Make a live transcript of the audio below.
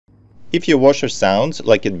If your washer sounds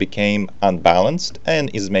like it became unbalanced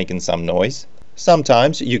and is making some noise,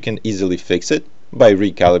 sometimes you can easily fix it by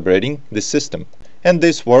recalibrating the system. And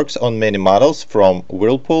this works on many models from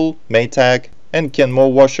Whirlpool, Maytag, and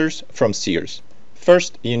Kenmore washers from Sears.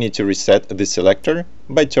 First, you need to reset the selector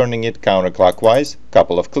by turning it counterclockwise a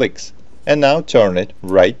couple of clicks. And now turn it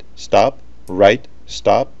right, stop, right,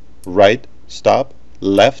 stop, right, stop,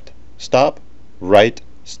 left, stop, right,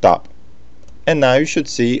 stop. And now you should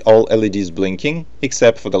see all LEDs blinking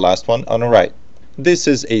except for the last one on the right. This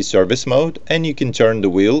is a service mode, and you can turn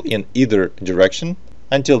the wheel in either direction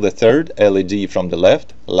until the third LED from the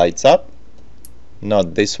left lights up.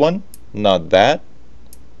 Not this one, not that.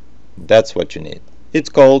 That's what you need. It's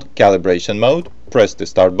called calibration mode. Press the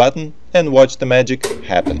start button and watch the magic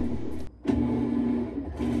happen.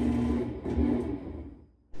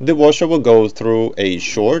 The washer will go through a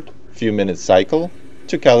short few minutes cycle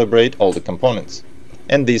to calibrate all the components.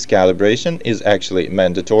 And this calibration is actually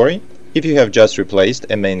mandatory if you have just replaced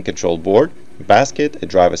a main control board, basket, a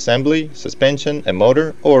drive assembly, suspension, a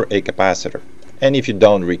motor, or a capacitor. And if you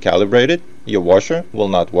don't recalibrate it, your washer will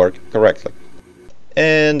not work correctly.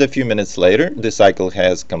 And a few minutes later, the cycle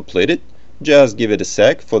has completed. Just give it a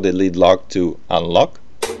sec for the lead lock to unlock.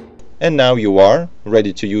 And now you are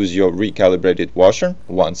ready to use your recalibrated washer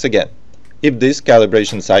once again. If this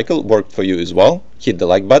calibration cycle worked for you as well, hit the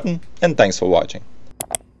like button, and thanks for watching.